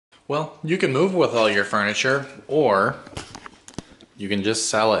Well, you can move with all your furniture, or you can just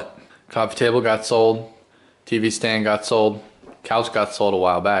sell it. Coffee table got sold, TV stand got sold, couch got sold a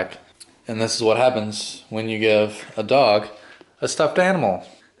while back. And this is what happens when you give a dog a stuffed animal.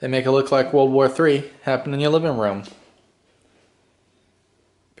 They make it look like World War III happened in your living room.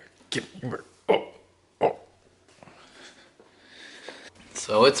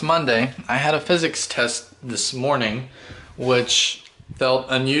 So it's Monday. I had a physics test this morning, which felt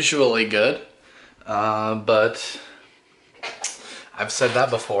unusually good, but I've said that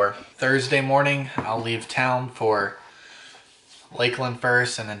before. Thursday morning, I'll leave town for Lakeland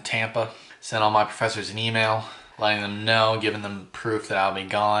first and then Tampa. Sent all my professors an email, letting them know, giving them proof that I'll be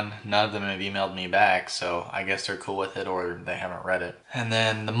gone. None of them have emailed me back, so I guess they're cool with it or they haven't read it. And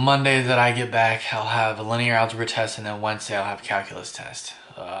then the Monday that I get back, I'll have a linear algebra test, and then Wednesday I'll have a calculus test.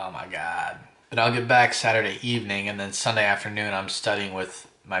 Oh my God. But I'll get back Saturday evening, and then Sunday afternoon I'm studying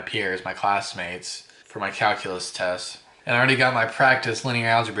with my peers, my classmates, for my calculus test. And I already got my practice linear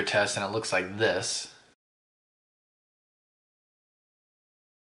algebra test, and it looks like this.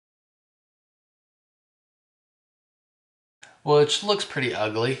 Which looks pretty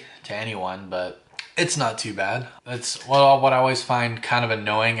ugly to anyone, but it's not too bad. It's what I always find kind of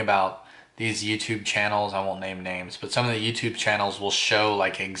annoying about these YouTube channels. I won't name names, but some of the YouTube channels will show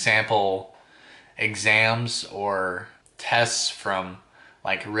like example exams or tests from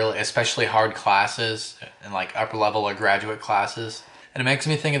like really especially hard classes and like upper level or graduate classes. And it makes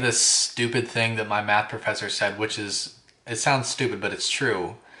me think of this stupid thing that my math professor said, which is, it sounds stupid, but it's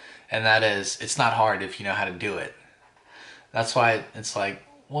true. And that is, it's not hard if you know how to do it. That's why it's like,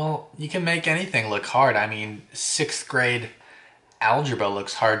 well, you can make anything look hard. I mean, 6th grade algebra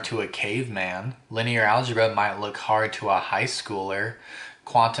looks hard to a caveman. Linear algebra might look hard to a high schooler.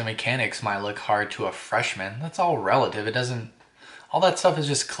 Quantum mechanics might look hard to a freshman. That's all relative. It doesn't, all that stuff is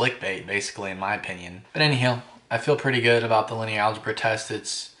just clickbait, basically, in my opinion. But anyhow, I feel pretty good about the linear algebra test.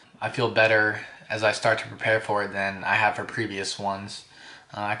 I feel better as I start to prepare for it than I have for previous ones.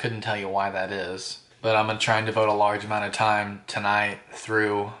 I couldn't tell you why that is. But I'm going to try and devote a large amount of time tonight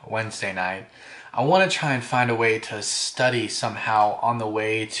through Wednesday night. I want to try and find a way to study somehow on the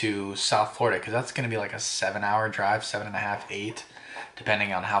way to South Florida, because that's going to be like a 7-hour drive, 7.5, 8,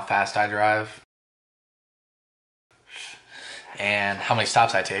 depending on how fast I drive and how many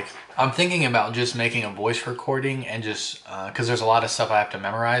stops I take. I'm thinking about just making a voice recording and just, because there's a lot of stuff I have to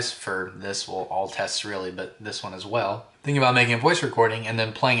memorize for this, well, all tests really, but this one as well. Thinking about making a voice recording and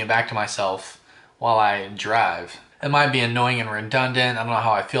then playing it back to myself while I drive. It might be annoying and redundant. I don't know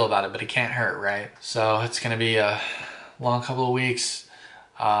how I feel about it, but it can't hurt, right? So it's gonna be a long couple of weeks.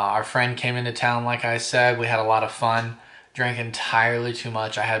 Our friend came into town, like I said. We had a lot of fun. Drank entirely too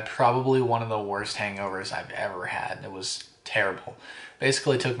much. I had probably one of the worst hangovers I've ever had. It was terrible.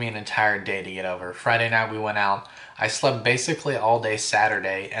 Basically took me an entire day to get over. Friday night we went out. I slept basically all day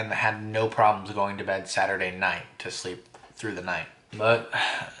Saturday and had no problems going to bed Saturday night to sleep through the night. But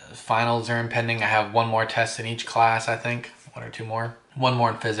finals are impending. I have one more test in each class, I think. 1 or 2 more. 1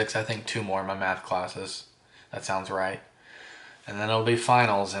 more in physics, I think 2 more in my math classes. That sounds right. And then it'll be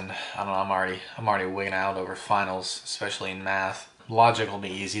finals, and I don't know, I'm already wigging out over finals, especially in math. Logic will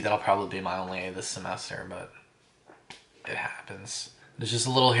be easy. That'll probably be my only A this semester, but it happens. There's just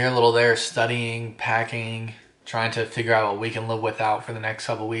a little here, a little there, studying, packing, trying to figure out what we can live without for the next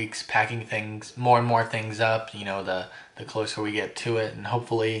couple weeks, packing things, more and more things up, you know, the closer we get to it, and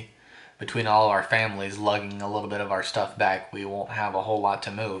hopefully between all of our families lugging a little bit of our stuff back, we won't have a whole lot to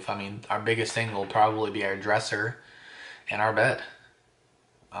move. I mean, our biggest thing will probably be our dresser and our bed.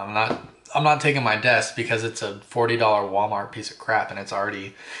 I'm not taking my desk because it's a $40 Walmart piece of crap and it's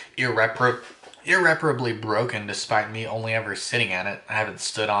already irreparably broken despite me only ever sitting at it. I haven't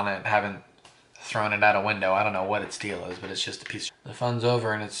stood on it, haven't thrown it out a window. I don't know what its deal is, but it's just a piece. The fun's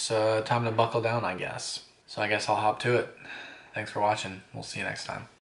over and it's time to buckle down, I guess. So I guess I'll hop to it. Thanks for watching. We'll see you next time.